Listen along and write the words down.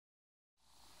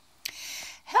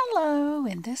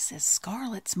Hello, and this is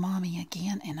Scarlett's Mommy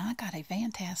again, and I got a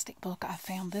fantastic book. I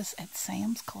found this at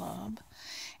Sam's Club,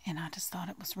 and I just thought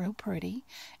it was real pretty,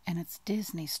 and it's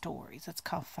Disney stories. It's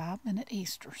called 5-Minute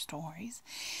Easter Stories,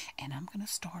 and I'm going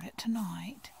to start it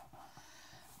tonight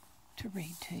to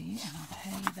read to you, and I'll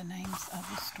tell you the names of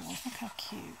the stories. Look how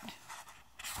cute.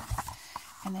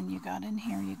 And then you got in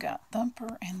here, you got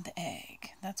Thumper and the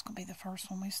Egg. That's going to be the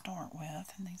first one we start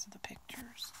with, and these are the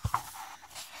pictures.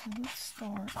 So let's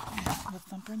start with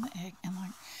Thumper and the Egg, and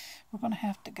we're going to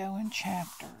have to go in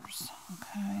chapters.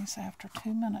 Okay, so after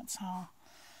 2 minutes, I'll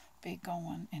be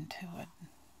going into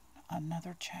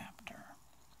another chapter.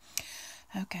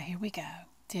 Okay, here we go.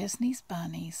 Disney's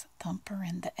Bunnies, Thumper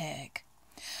and the Egg.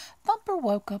 Thumper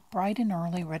woke up bright and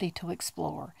early, ready to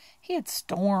explore. He had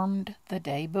stormed the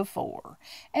day before,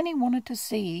 and he wanted to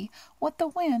see what the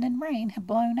wind and rain had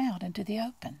blown out into the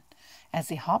open. As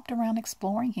he hopped around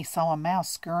exploring, he saw a mouse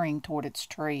scurrying toward its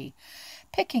tree,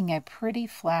 picking a pretty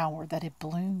flower that had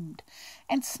bloomed,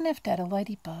 and sniffed at a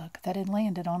ladybug that had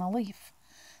landed on a leaf.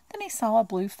 Then he saw a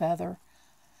blue feather,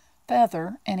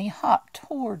 and he hopped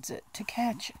towards it to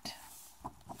catch it.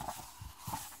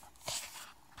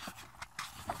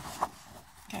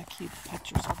 How cute the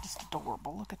pictures are, just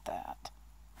adorable. Look at that.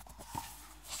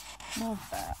 Love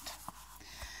that.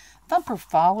 Thumper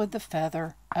followed the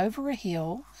feather over a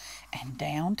hill and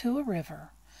down to a river.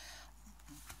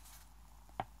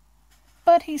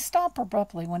 But he stopped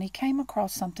abruptly when he came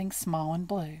across something small and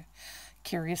blue.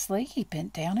 Curiously, he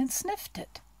bent down and sniffed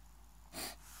it.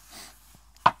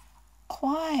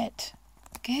 Quiet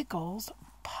giggles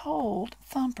pulled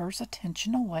Thumper's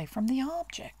attention away from the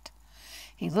object.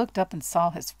 He looked up and saw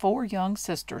his 4 young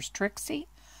sisters, Trixie,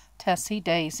 Tessie,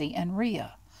 Daisy, and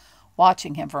Rhea,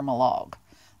 watching him from a log.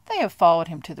 They had followed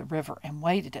him to the river and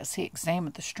waited as he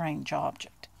examined the strange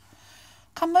object.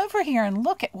 "Come over here and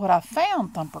look at what I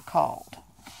found," Thumper called.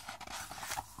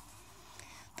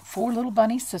 The 4 little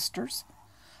bunny sisters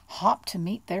hopped to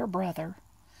meet their brother.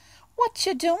 "What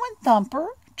you doing,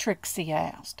 Thumper?" Trixie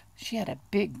asked. She had a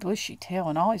big bushy tail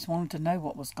and always wanted to know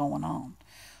what was going on.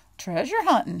 "Treasure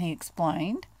hunting," he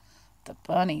explained. The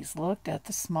bunnies looked at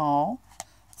the small,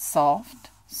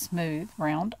 soft, smooth,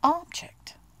 round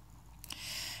object.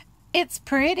 "It's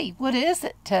pretty. What is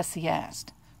it?" Tessie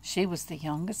asked. She was the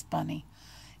youngest bunny.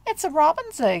 "It's a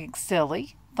robin's egg,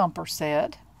 silly," Thumper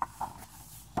said.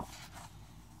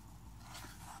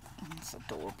 It's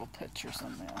adorable pictures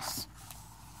in this.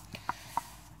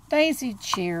 Daisy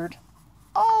cheered.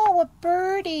 "Oh, a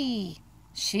birdie!"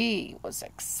 She was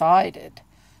excited.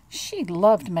 She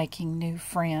loved making new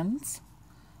friends.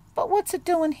 "But what's it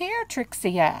doing here?"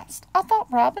 Trixie asked. "I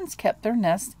thought robins kept their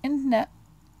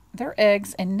their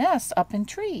eggs and nests up in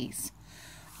trees."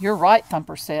 "You're right,"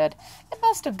 Thumper said. "It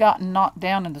must have gotten knocked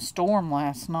down in the storm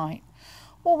last night."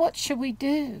 "Well, what should we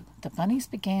do?" The bunnies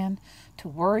began to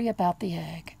worry about the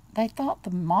egg. They thought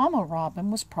the mama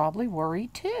robin was probably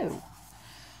worried too.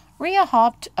 Rhea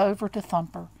hopped over to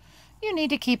Thumper. "You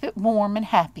need to keep it warm and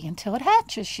happy until it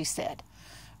hatches," she said.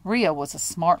 Rhea was a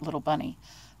smart little bunny,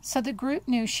 so the group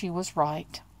knew she was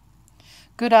right.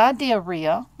 "Good idea,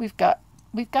 Rhea. We've got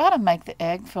to make the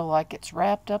egg feel like it's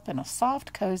wrapped up in a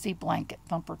soft, cozy blanket,"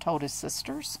 Thumper told his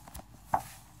sisters.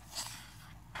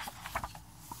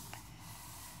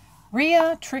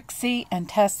 Rhea, Trixie, and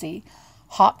Tessie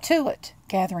hopped to it,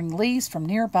 gathering leaves from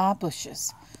nearby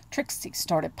bushes. Trixie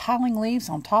started piling leaves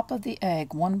on top of the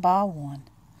egg one by one.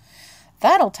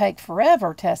 "That'll take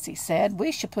forever," Tessie said.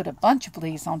 "We should put a bunch of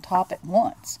leaves on top at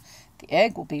once. The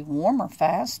egg will be warmer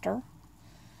faster."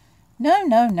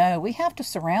 No. We have to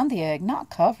surround the egg, not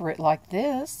cover it like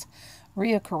this,"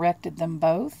 Rhea corrected them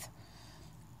both.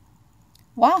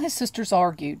 While his sisters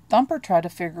argued, Thumper tried to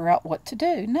figure out what to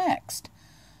do next.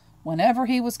 Whenever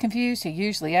he was confused, he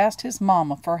usually asked his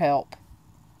mama for help.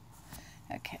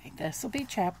 Okay, this will be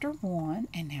chapter 1,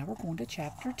 and now we're going to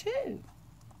chapter 2.